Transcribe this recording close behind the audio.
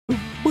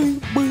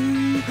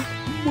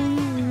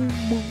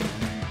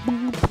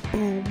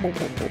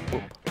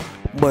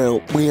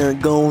Well, we are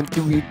going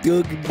to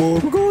Kentucky, boy.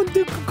 We're going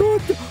to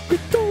Kentucky, boy. We're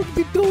going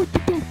to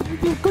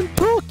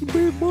go to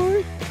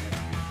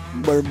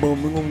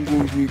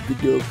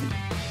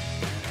Kentucky.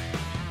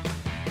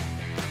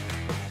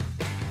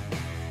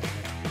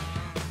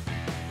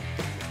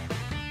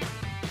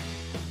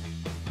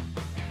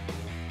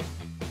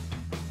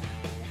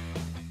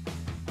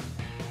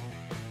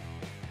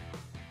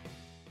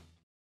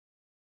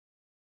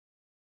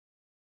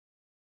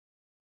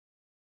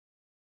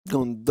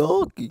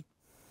 Kentucky.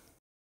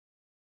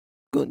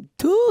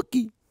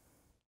 Kentucky.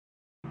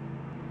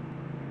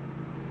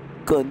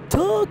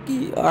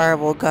 Kentucky. Alright,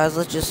 well, guys,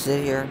 let's just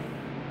sit here.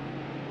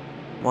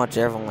 Watch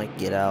everyone, like,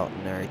 get out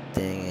and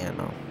everything,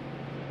 and,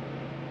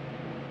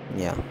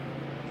 yeah.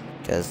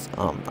 Because,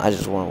 I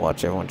just want to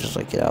watch everyone just,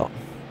 like, get out.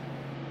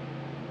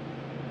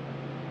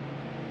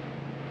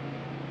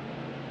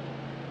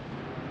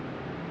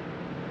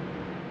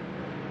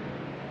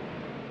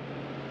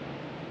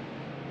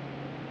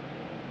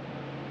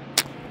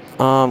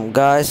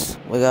 Guys,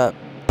 we got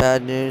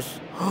bad news.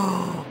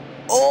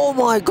 Oh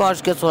my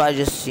gosh, guess what I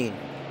just seen?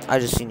 I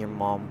just seen your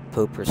mom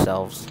poop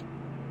herself.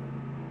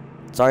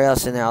 Sorry I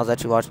was sitting there, I was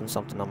actually watching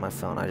something on my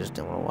phone. I just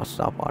didn't want to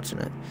stop watching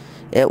it.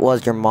 It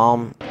was your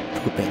mom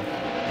pooping.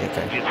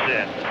 Okay. Get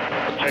set.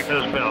 Check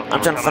those belts.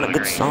 I'm trying to find a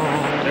good song.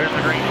 There's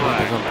the green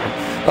flag.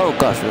 Oh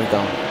gosh, where are we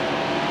going?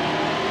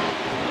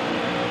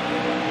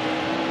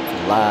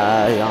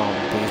 Fly on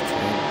this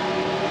train.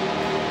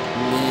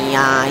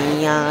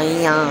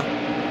 Yeah.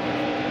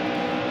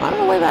 I'm on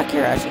the way back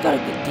here. I actually got a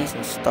good,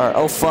 decent start.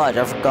 Oh, fudge.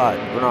 I forgot.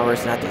 We're not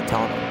racing at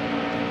Daytona.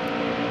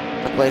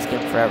 The place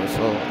game forever,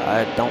 so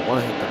I don't want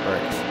to hit the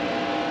brakes.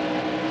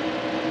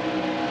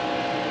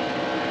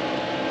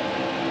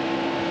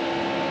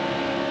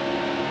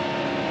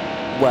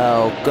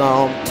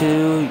 Welcome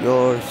to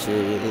your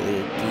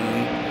city.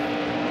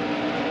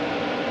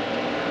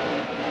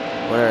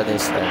 What are they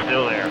saying?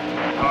 Still there.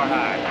 Car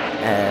high.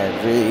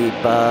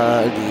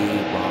 Everybody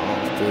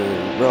wants to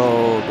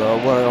roll the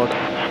world.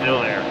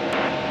 Still there.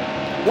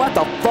 What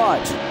the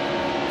fudge?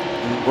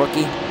 You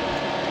rookie?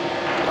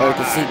 Oh, you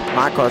can see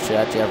my car should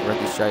actually have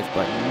rookie stripes,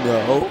 but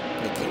no.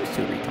 The game's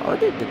too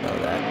retarded to know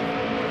that.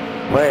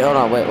 Wait, hold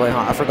on, wait, hold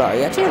on. I forgot. Are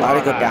you actually allowed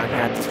to go down here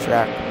at this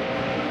track?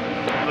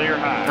 Clear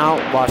high. I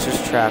don't watch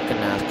this track in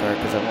NASCAR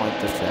because I don't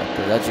like this track.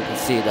 Because as you can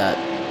see that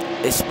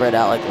they spread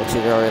out like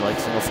literally already like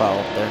single file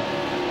up there.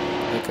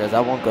 Because I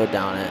won't go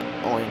down it.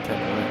 Only in turn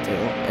 1 and 2.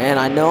 And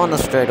I know on the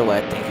straightaway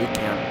I think you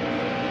can.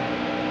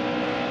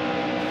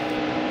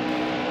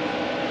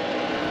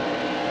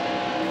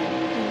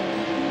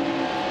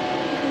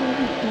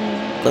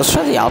 Let's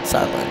try the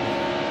outside lane.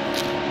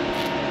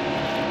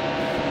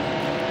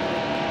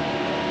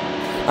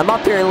 I'm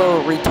up here a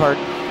little retard.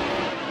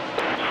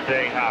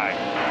 Stay high.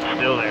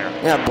 Still there.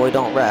 Yeah, boy,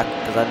 don't wreck,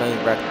 because I know you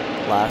wrecked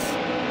last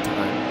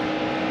time.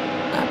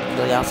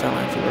 The outside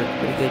lane actually worked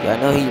pretty good. I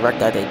know he wrecked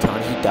that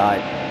Daytona. He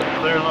died.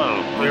 Clear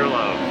low. Clear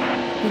low.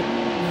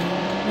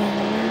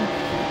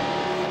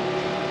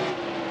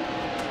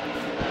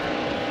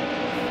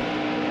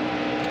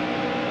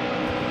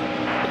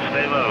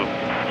 Stay low.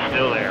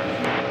 Still there.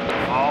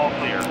 All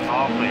clear.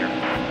 All clear.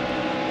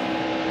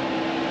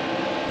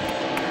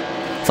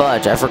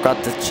 Fudge, I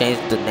forgot to change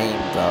the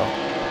name, though.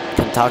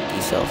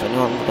 Kentucky, so if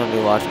anyone's going to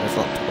be watching this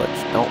on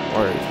Twitch, don't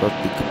worry, it's supposed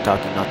to be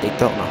Kentucky, not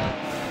Daytona.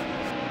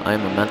 I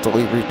am a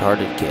mentally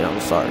retarded kid, I'm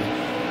sorry.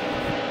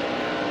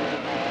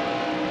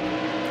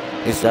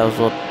 At least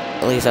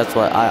that's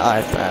what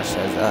iFlash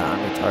says, I'm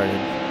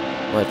retarded.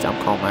 Which I'm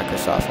calling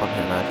Microsoft on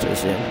him actually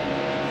soon.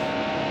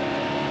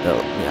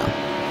 So, yeah.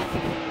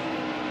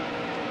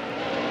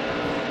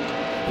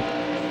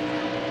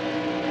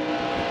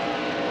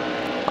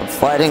 I'm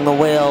fighting the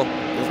whale,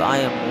 because I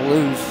am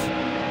loose.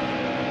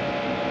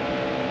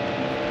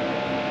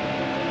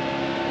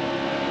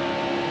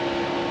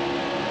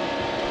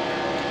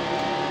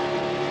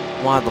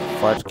 Why the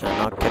fudge can I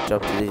not catch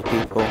up to these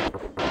people?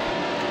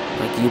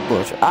 Like you,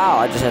 Bush. Ow,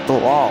 I just hit the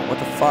wall. What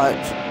the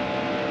fudge?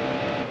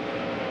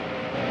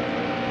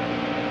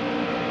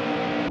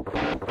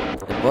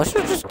 Did Bush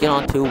just get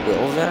on 2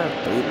 wheels there?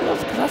 3 wheels?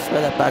 Because I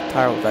swear that back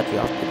tire was actually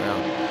off the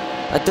ground.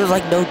 Like, there's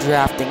like no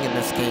drafting in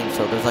this game,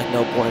 so there's like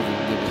no point of you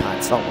getting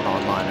behind someone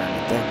online or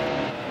anything.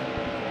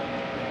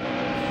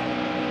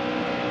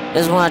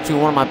 This is actually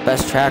one of my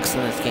best tracks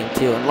in this game,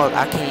 too. And look,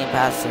 I can't even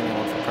pass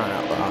anyone for crying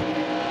out loud.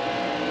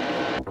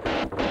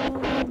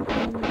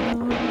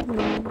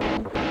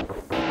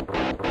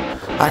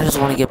 I just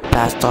want to get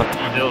past up.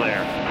 Still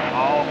there.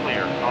 All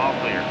clear. All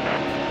clear.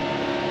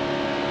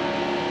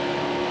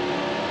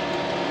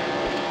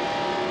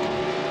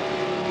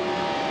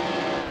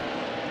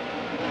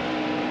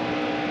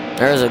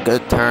 There's a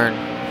good turn.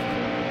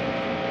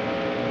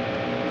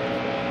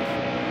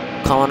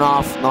 Coming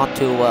off, not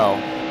too well.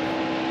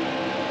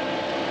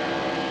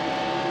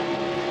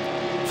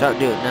 Try to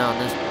do it now in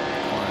this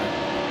corner.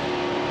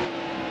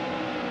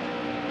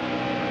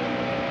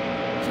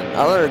 It's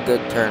another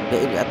good turn,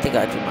 baby. I think I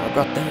actually might have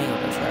got the hang of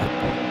the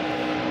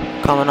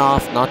track. Coming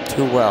off, not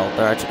too well.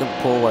 They're actually going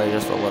to pull away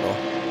just a little.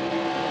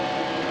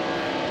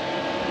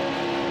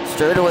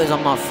 straightaways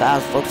I'm not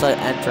fast. Looks like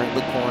entering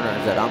the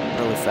corners that I'm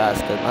really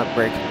fast because my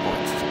braking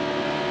points.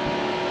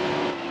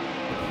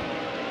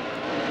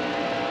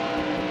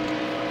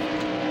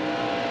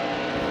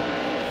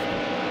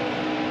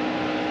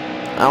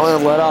 I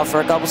only let off for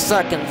a couple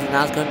seconds, and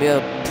that's going to be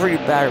a pretty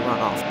bad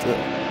runoff, too.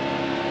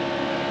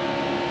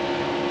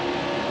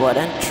 What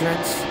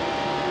entrance?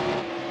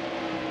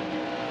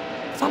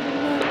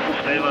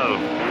 Stay low.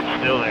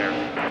 Still there.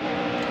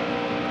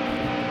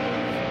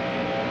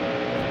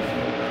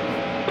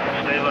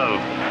 Stay low.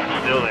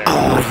 Still there.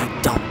 Oh,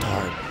 you dumped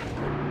hard.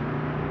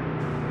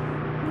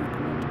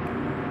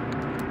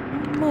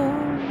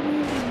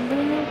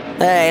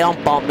 Hey,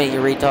 don't bump me, you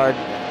retard.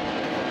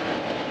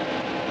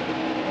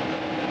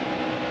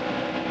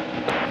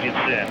 Get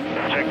set.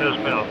 Check those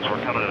belts.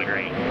 We're coming to the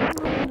green.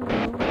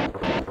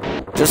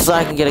 Just so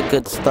I can get a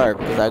good start,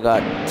 because I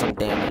got some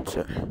damage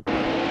here.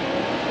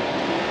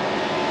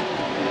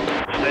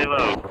 Stay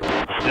low.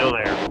 Still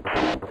there.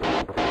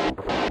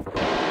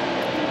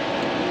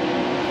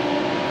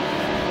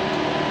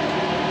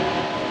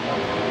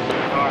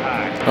 Car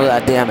high. Look at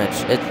that damage.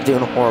 It's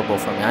doing horrible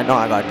for me. I know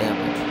I got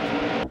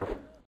damage.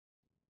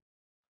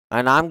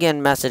 And I'm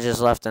getting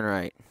messages left and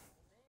right.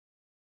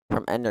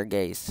 From Ender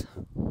Gaze.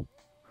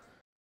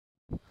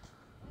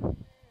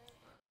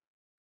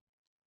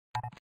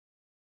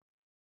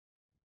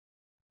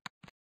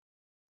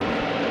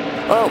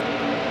 Oh!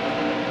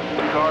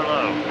 Car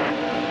low.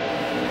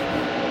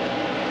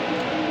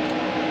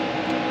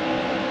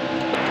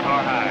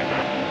 Car high.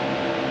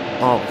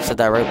 Oh, you said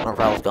that right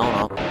whenever I was going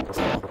up.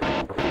 So.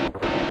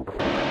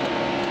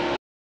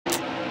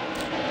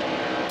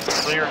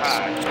 Clear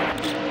high.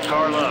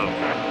 Car low.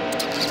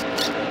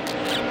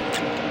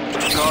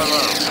 Car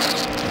low.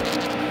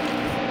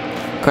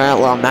 Crying out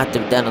loud, Matt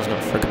Denno's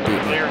gonna freaking beat me.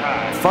 Clear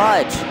high.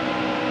 Fudge!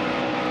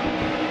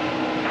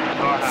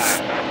 Car high.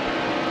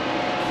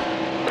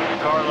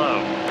 Car low.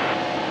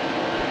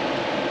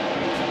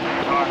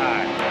 Car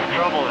high.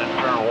 Trouble in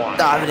turn 1.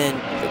 Diving in.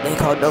 They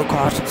call no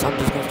caution, so I'm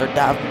just gonna start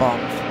diving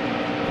bombs.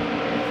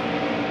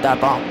 Dive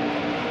bomb.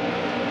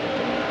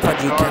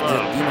 Fudge, you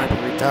might be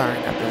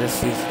retiring after this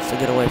season, so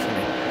get away from me.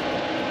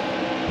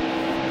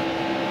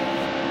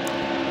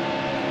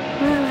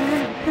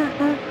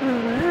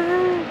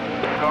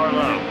 Car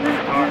low.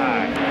 Car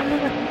high.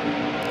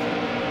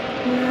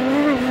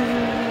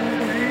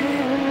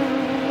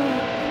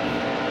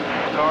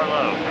 Car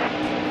low.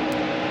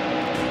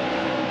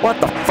 What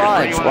the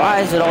fudge? Why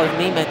is it always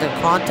me making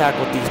contact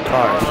with these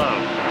Car cars?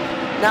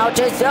 low. Now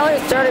Chase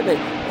Elliott's turning me.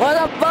 What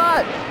the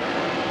fuck?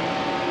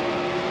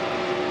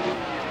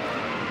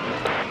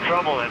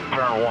 Trouble in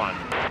turn 1.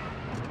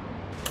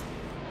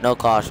 No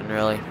caution,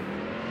 really.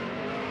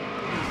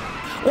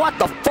 What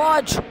the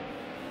fudge?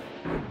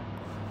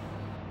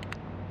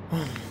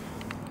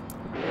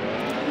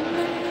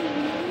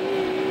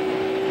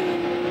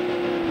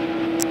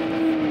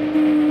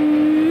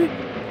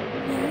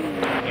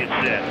 Get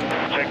set.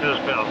 Check those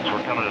belts.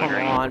 We're coming to the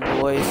green. Come on,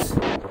 boys.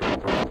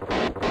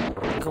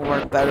 You can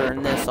work better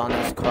than this on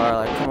this car.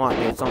 Like, come on,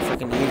 dude. It's so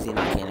freaking easy and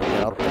I can't even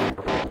get up there.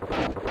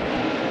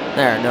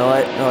 There, know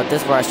what?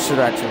 This is where I should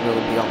actually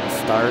really be on the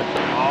start.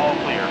 All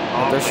clear.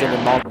 All There should clear. have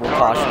been multiple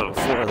Car cautions low.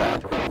 before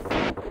that.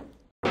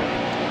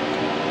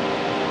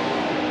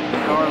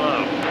 Car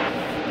low.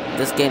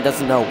 This game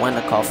doesn't know when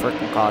to call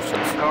freaking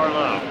cautions. Car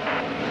low.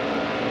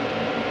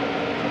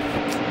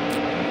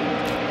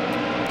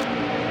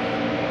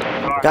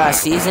 Car Guys,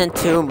 high. Season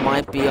 2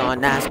 might be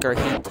on NASCAR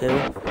Heat 2.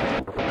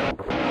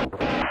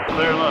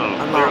 Clear low.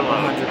 I'm Clear not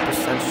low.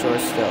 100% sure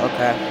still.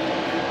 Okay.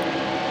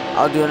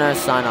 I'll do another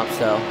sign up,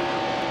 so.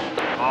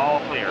 All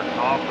clear.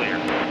 All clear.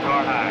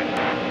 Car high.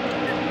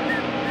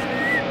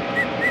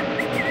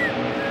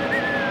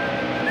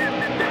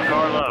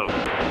 Car low.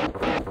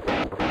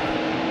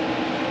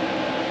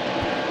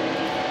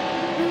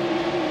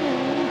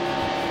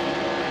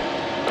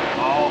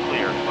 All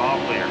clear. All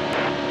clear.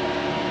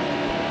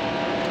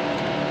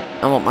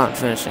 I won't mind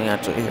finishing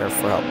actually here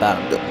for how bad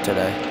I'm doing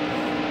today.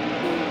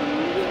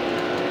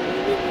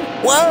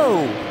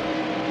 Whoa!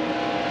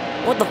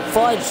 What the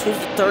fudge? Who's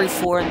the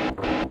 34 in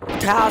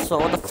Castle?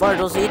 What the fudge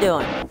was he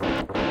doing?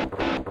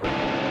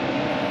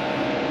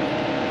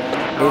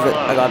 Move it.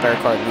 I got a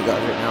better car than you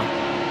guys right now.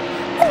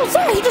 What was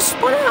that? He just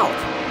spun out.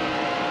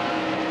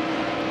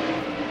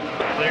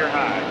 Clear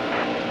high.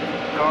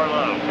 Car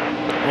low.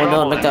 Well, no,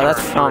 Trouble in McDowell,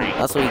 turn 3.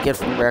 that's what you get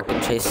from wrecking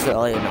Chase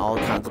Sully and all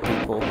kinds of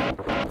people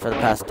for the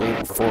past 3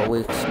 to 4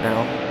 weeks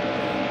now.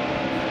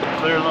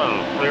 Clear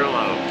low. Clear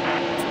low.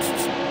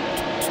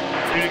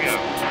 2 to go.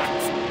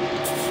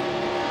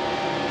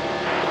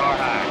 Car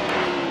high.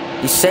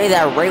 You say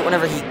that right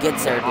whenever he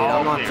gets there, dude. All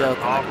I'm not clear,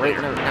 joking. all Like, right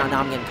clear. whenever, now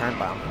I'm getting turned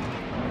by him.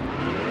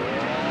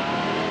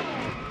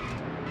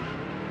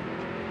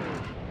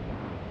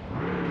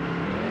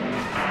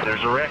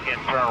 There's a wreck in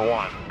turn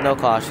 1. No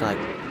caution. Like,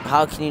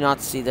 how can you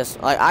not see this?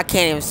 Like, I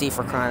can't even see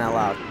for crying out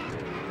loud.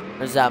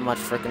 There's that much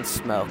freaking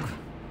smoke.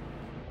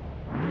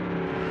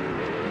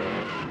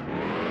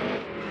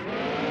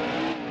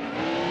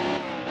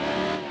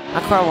 My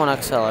car won't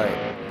accelerate.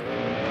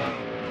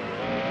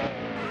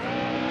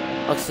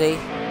 Look, see?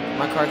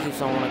 My car keeps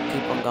on wanting to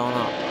keep on going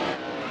up.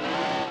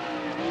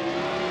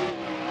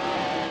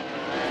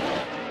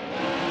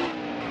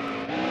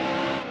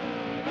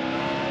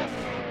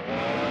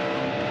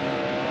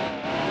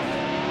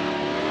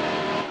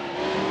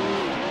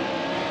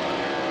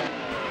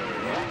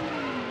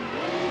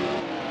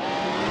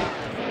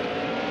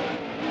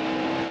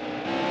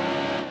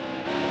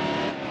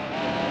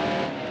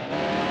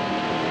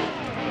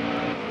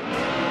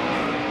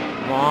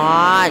 Come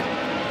on!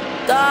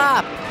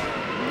 Stop!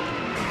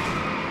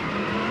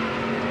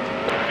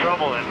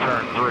 Trouble in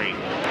turn 3.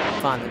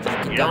 Fine, then just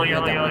keep Yellow, going.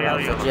 yellow, yellow, yellow,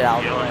 yellow. Get out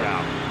of the Yellow's way.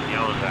 out.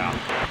 Yellow's out.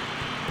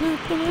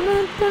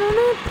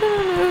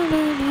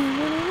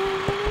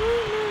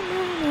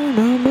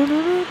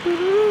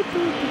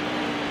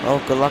 Well,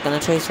 good luck on the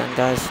chase then,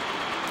 guys.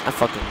 I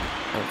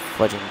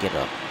fudging get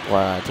up.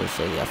 What I just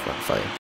say, yeah, I'm sorry.